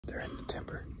they're in the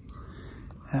timber.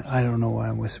 I don't know why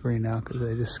I'm whispering now, because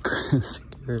I just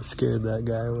scared that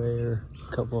guy away, or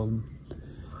a couple of them.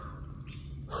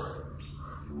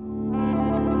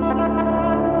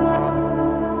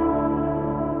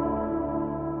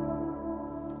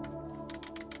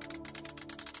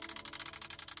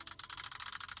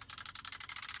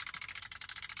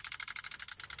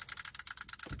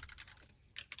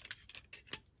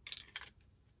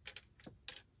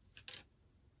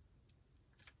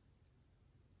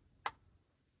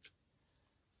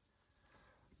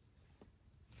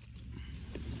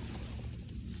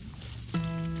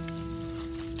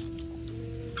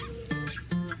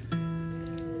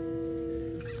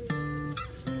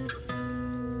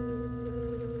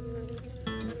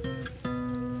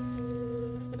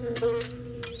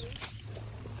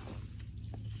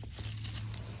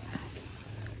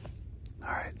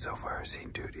 Alright, so far I've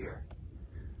seen 2 deer.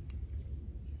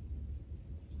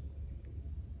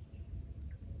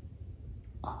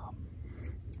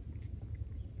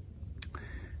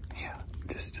 Yeah,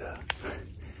 just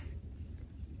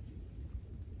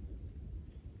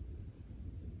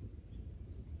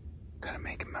kind of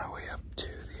making my way up to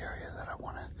the area that I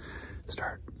want to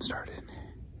start in.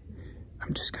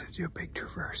 I'm just going to do a big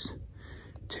traverse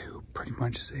to pretty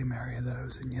much the same area that I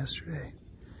was in yesterday.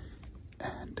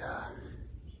 And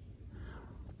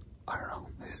I don't know,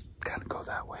 I just kind of go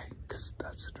that way because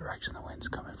that's the direction the wind's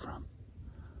coming from.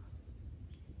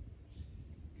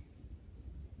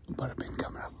 But I've been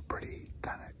coming up a pretty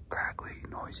kind of crackly,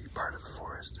 noisy part of the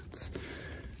forest. It's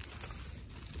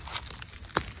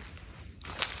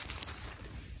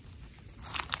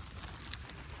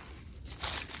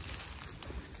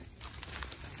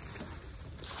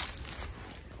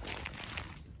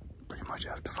pretty much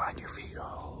have to find your feet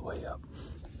all the way up.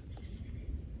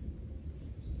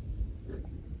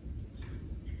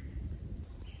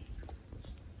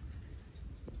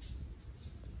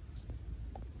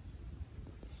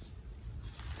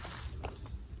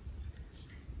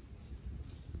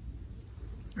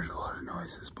 There's a lot of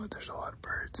noises, but there's a lot of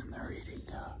birds, and they're eating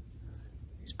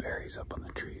these berries up on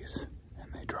the trees,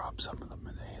 and they drop some of them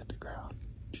and they hit the ground.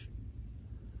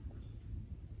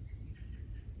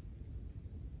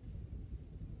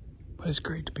 But it's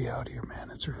great to be out here,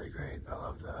 man. It's really great. I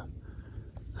love the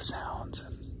sounds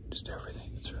and just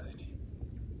everything. It's really neat.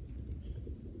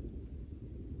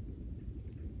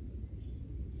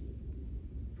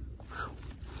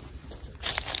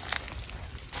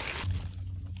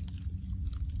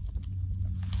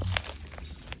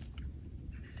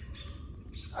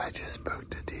 I just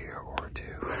spooked a deer or 2.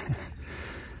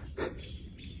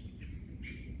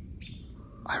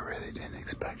 I really didn't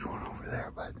expect one over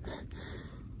there, but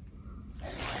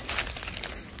anyway,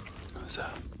 it was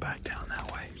back down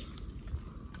that way.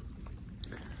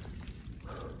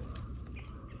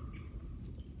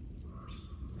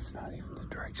 It's not even the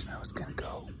direction I was gonna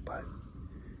go, but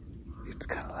it's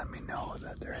kind of let me know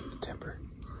that they're in the timber.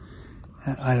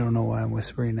 I don't know why I'm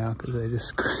whispering now, because I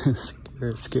just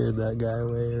scared that guy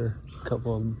away, or a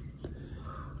couple of them.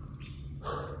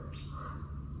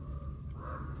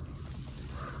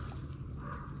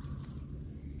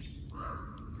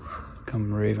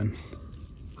 Come Raven.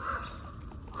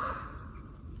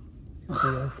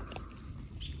 Okay, guys.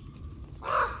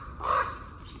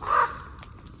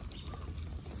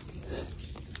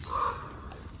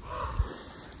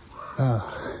 I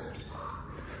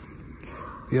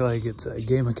feel like it's a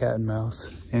game of cat and mouse.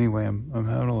 Anyway, I'm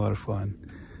having a lot of fun.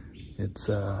 It's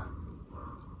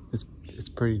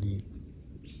pretty neat.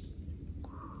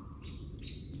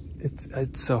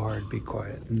 It's so hard to be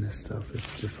quiet in this stuff.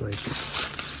 It's just like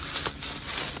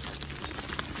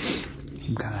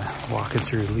I'm kind of walking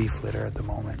through leaf litter at the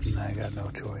moment, and I got no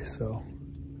choice. So,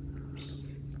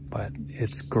 but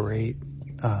it's great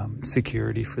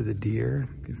security for the deer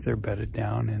if they're bedded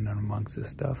down in and amongst this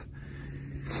stuff.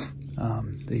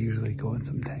 They usually go in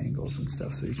some tangles and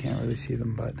stuff, so you can't really see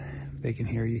them, but they can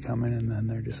hear you coming, and then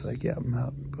they're just like, yeah, I'm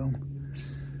out, boom.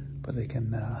 But they can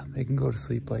go to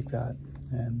sleep like that,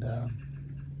 and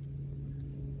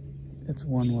it's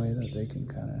one way that they can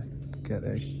kind of get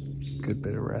a good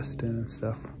bit of rest in and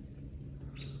stuff.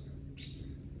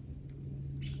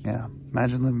 Yeah,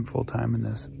 imagine living full time in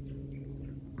this.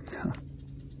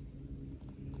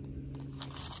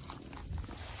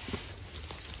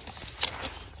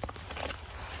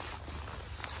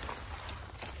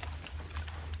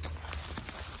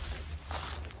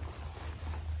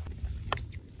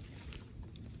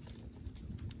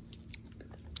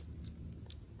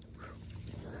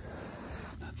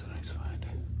 That's a nice find.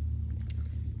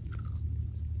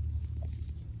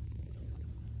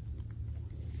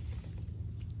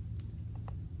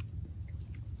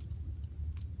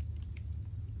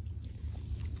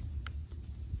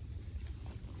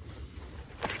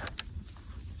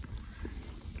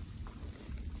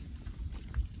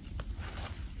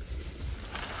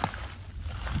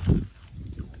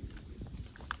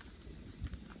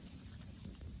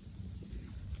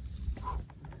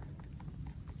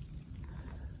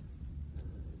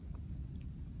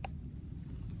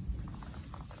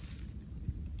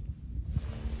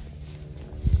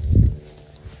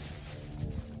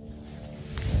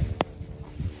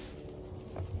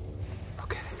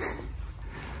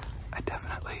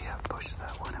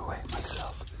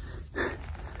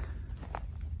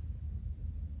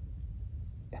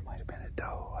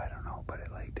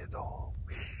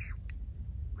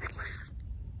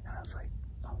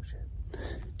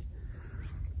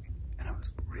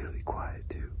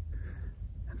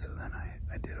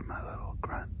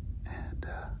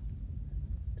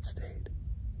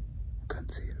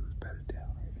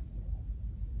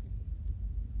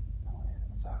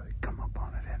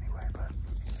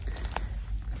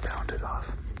 it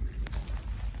off.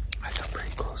 I got pretty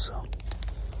close though.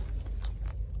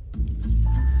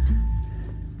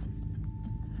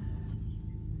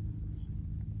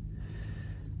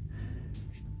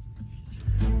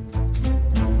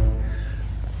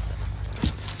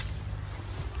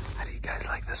 How do you guys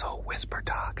like this whole whisper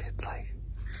talk? It's like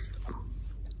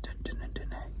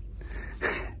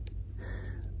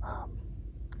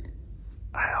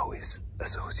I always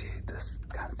associate this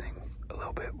kind of thing a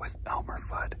little bit with Elmer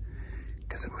Fudd,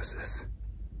 because it was this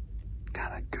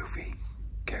kind of goofy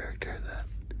character that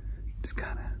just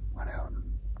kind of went out and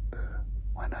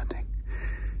went hunting.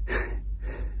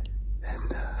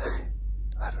 And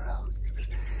I don't know,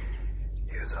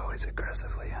 he was always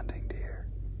aggressively hunting deer,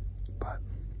 but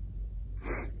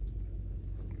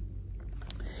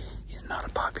he's not a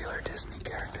popular Disney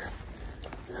character.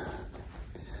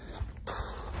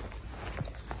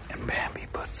 And Bambi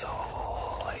puts a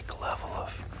whole like level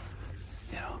of,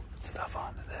 you know, stuff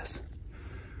onto this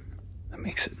that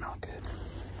makes it not good,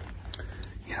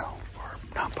 you know, or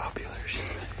not popular.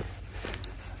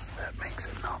 That makes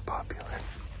it not popular.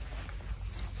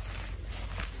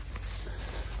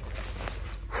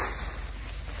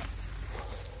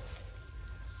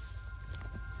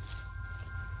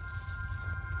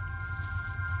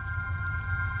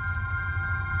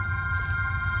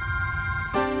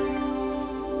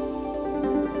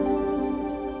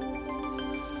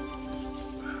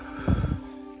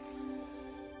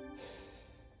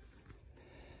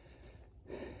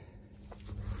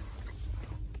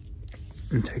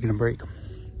 I'm taking a break. It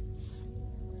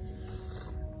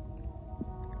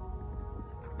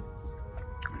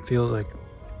feels like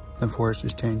the forest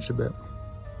has changed a bit.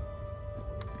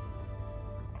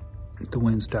 The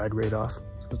wind's died right off,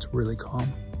 so it's really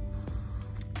calm.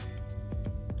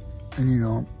 And you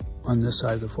know, on this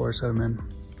side of the forest that I'm in,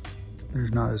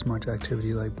 there's not as much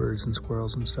activity like birds and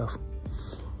squirrels and stuff.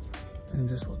 And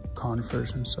just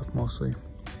conifers and stuff mostly.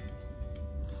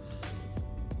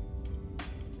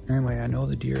 Anyway, I know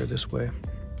the deer are this way.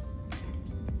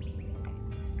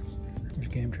 There's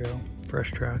game trail,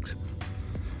 fresh tracks.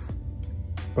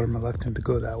 But I'm reluctant to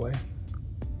go that way.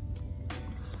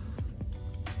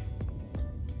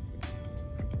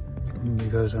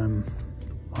 Because well,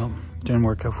 it didn't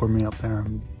work out for me up there.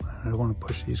 I don't want to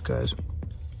push these guys.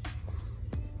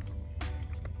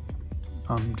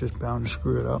 I'm just bound to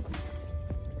screw it up.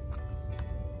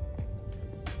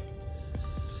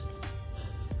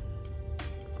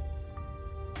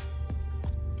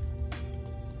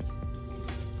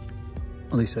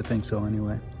 At least I think so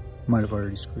anyway. Might have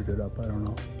already screwed it up, I don't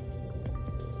know.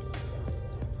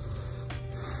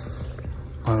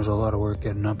 That was a lot of work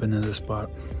getting up into this spot.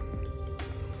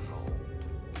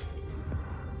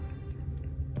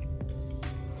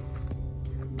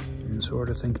 And sort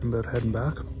of thinking about heading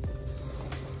back.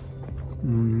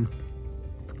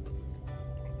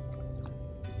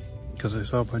 Because I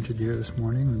saw a bunch of deer this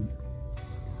morning and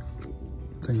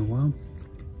thinking, well,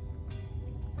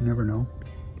 you never know.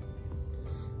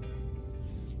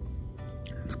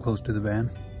 Close to the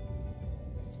van.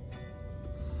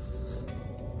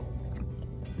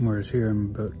 Whereas here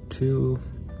I'm about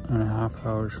 2.5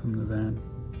 hours from the van.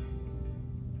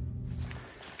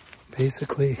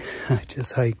 Basically, I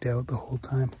just hiked out the whole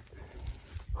time.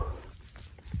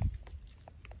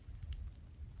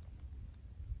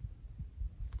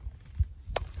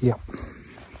 Yep.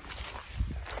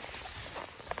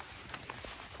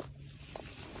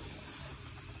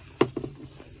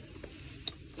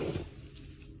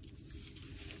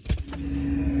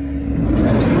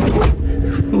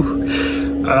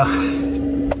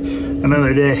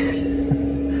 Another day.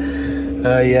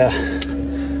 Yeah.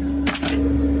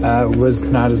 It was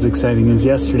not as exciting as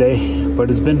yesterday, but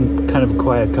it's been kind of a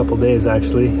quiet couple days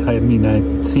actually. I mean,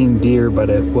 I'd seen deer, but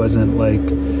it wasn't like,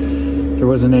 there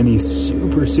wasn't any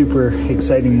super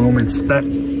exciting moments. That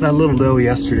little doe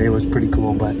yesterday was pretty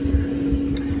cool, but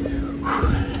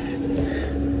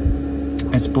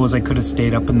I suppose I could have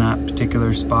stayed up in that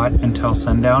particular spot until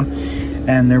sundown,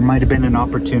 and there might have been an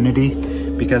opportunity,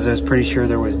 because I was pretty sure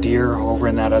there was deer over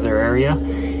in that other area.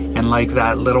 And like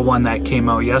that little one that came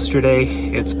out yesterday,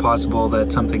 it's possible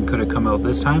that something could have come out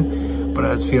this time. But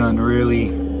I was feeling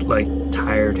really like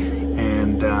tired,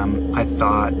 and I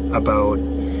thought about,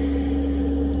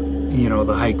 you know,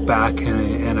 the hike back,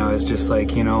 and I was just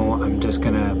like, you know, I'm just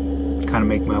gonna kind of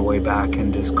make my way back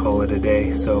and just call it a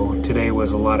day. So today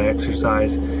was a lot of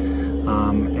exercise, and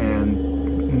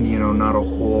you know, not a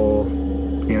whole,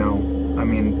 you know, I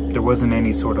mean, there wasn't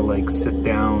any sort of like sit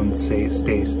down, stay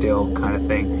still kind of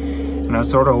thing. And I was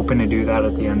sort of hoping to do that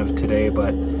at the end of today,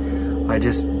 but I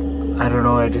don't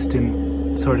know, I just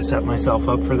didn't sort of set myself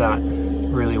up for that.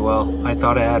 really well. I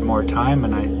thought I had more time,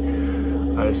 and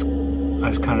I was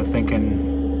kind of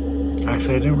thinking,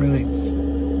 actually I didn't really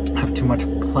have too much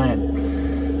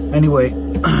planned. Anyway,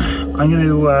 I'm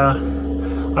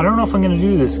gonna I don't know if I'm gonna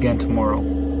do this again tomorrow.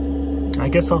 I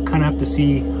guess I'll kind of have to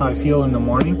see how I feel in the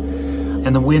morning,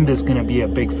 and the wind is gonna be a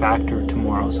big factor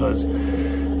tomorrow. So as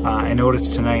I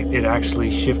noticed tonight, it actually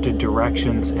shifted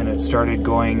directions, and it started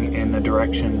going in the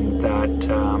direction that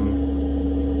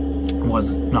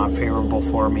was not favorable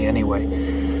for me anyway.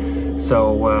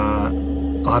 So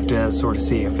I'll have to sort of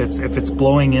see if it's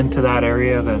blowing into that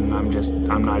area, then I'm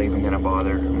not even gonna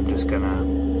bother. I'm just gonna,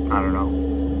 I don't know,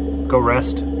 go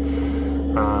rest.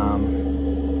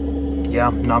 Yeah,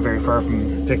 I'm not very far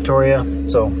from Victoria,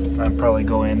 so I'll probably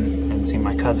go in and see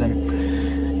my cousin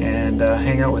and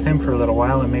hang out with him for a little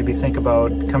while, and maybe think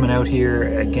about coming out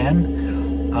here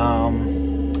again.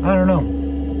 I don't know.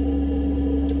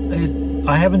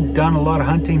 I haven't done a lot of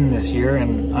hunting this year,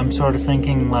 and I'm sort of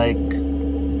thinking like,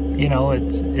 you know,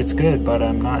 it's good, but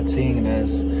I'm not seeing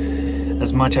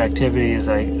as much activity as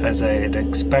I'd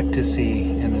expect to see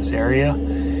in this area.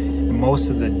 Most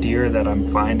of the deer that I'm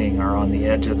finding are on the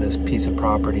edge of this piece of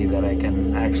property that I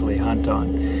can actually hunt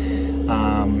on.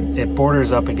 It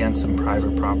borders up against some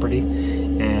private property,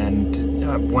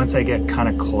 and once I get kind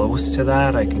of close to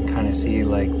that, I can kind of see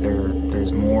like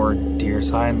there's more deer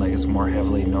sign, like it's more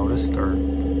heavily noticed, or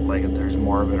like there's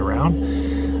more of it around.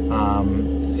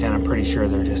 And I'm pretty sure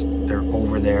they're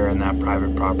over there in that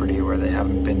private property where they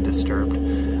haven't been disturbed.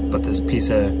 But this piece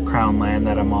of crown land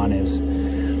that I'm on is,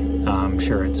 I'm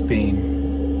sure it's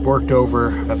being worked over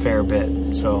a fair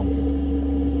bit. So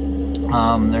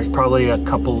there's probably a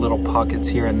couple little pockets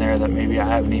here and there that maybe I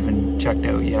haven't even checked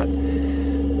out yet.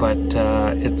 But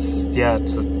it's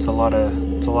a lot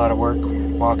of work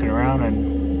walking around,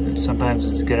 and sometimes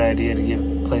it's a good idea to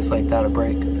give a place like that a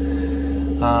break.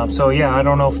 So yeah, I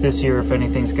don't know if this year, if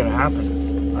anything's gonna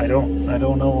happen. I don't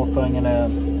know if I'm gonna,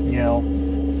 you know,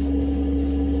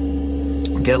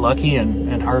 get lucky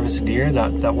and harvest a deer.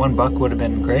 That one buck would have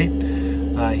been great.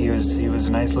 He was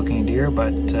a nice looking deer,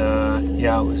 but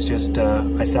yeah, it was just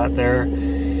I sat there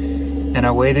and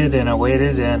I waited and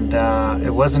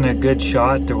it wasn't a good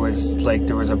shot. There was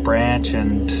a branch,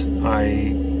 and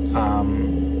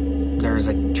there was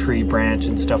a tree branch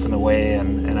and stuff in the way,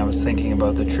 and I was thinking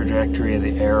about the trajectory of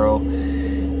the arrow.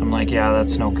 I'm like, yeah,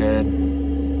 that's no good.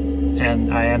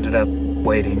 And I ended up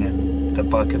waiting, and the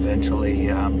buck eventually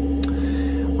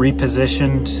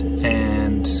repositioned,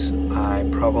 and I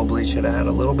probably should have had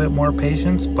a little bit more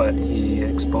patience, but he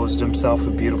exposed himself a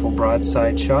beautiful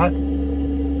broadside shot.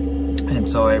 And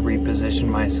so I repositioned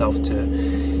myself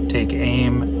to take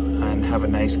aim and have a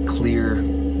nice clear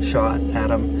shot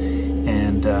at him.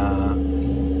 And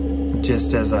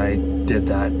just as I did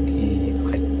that,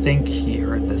 I think he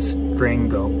heard the string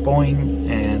go boing,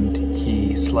 and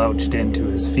he slouched into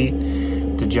his feet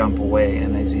to jump away.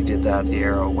 And as he did that, the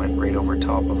arrow went right over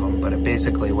top of him, but it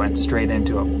basically went straight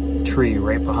into a tree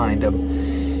right behind him,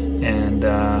 and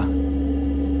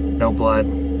no blood.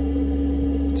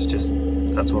 It's just,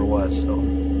 that's what it was. So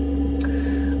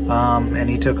and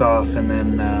he took off, and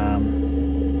then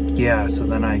yeah, so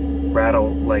then I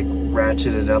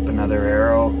ratcheted up another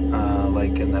arrow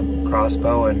like in the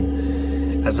crossbow,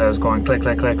 and as I was going click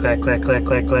click click click click click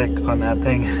click click on that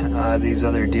thing, these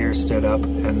other deer stood up,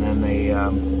 and then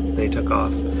they took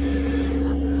off.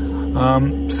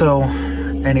 So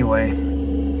anyway,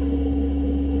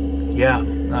 yeah,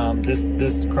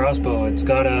 this crossbow, it's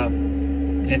got a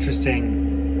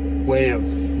interesting way of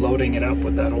loading it up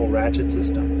with that whole ratchet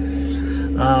system.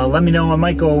 Let me know. I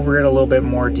might go over it a little bit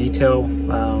more detail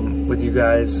with you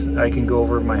guys. I can go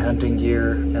over my hunting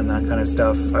gear and that kind of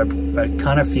stuff. I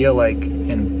kind of feel like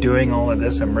in doing all of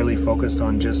this, I'm really focused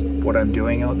on just what I'm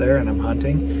doing out there, and I'm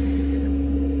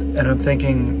hunting. And I'm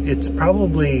thinking it's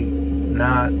probably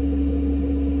not,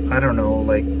 I don't know,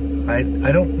 like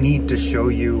I don't need to show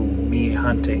you me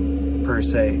hunting per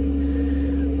se.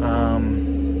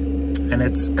 And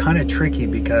it's kind of tricky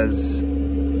because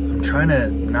I'm trying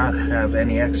to not have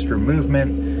any extra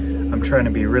movement. I'm trying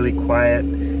to be really quiet.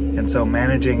 And so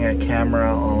managing a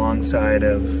camera alongside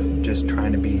of just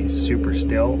trying to be super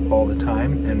still all the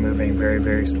time and moving very,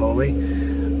 very slowly,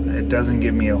 it doesn't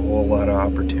give me a whole lot of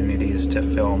opportunities to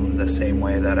film the same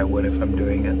way that I would if I'm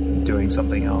doing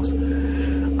something else.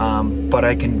 But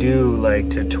I can do like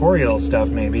tutorial stuff,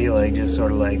 maybe, like just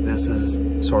sort of like, this is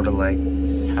sort of like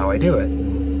how I do it,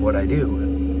 what I do,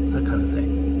 that kind of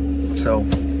thing. So,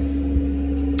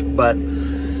 but,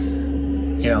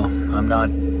 you know, I'm not,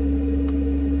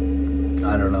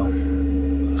 I don't know.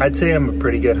 I'd say I'm a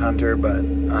pretty good hunter, but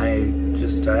I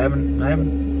haven't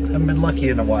been lucky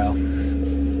in a while.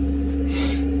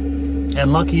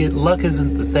 and luck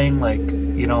isn't the thing. Like,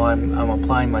 you know, I'm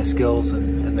applying my skills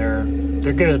and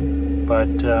they're good,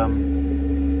 but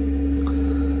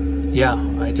yeah,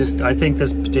 I think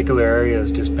this particular area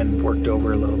has just been worked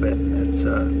over a little bit. It's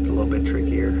a little bit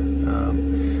trickier.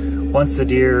 Once the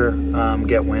deer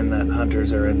get wind that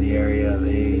hunters are in the area,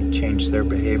 they change their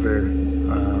behavior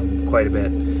quite a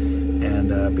bit,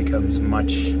 and becomes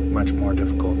much more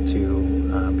difficult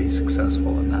to be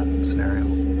successful in that scenario.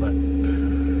 But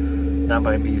that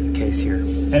might be the case here.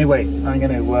 Anyway, I'm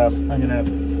gonna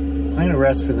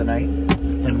rest for the night,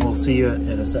 and we'll see you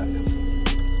in a sec.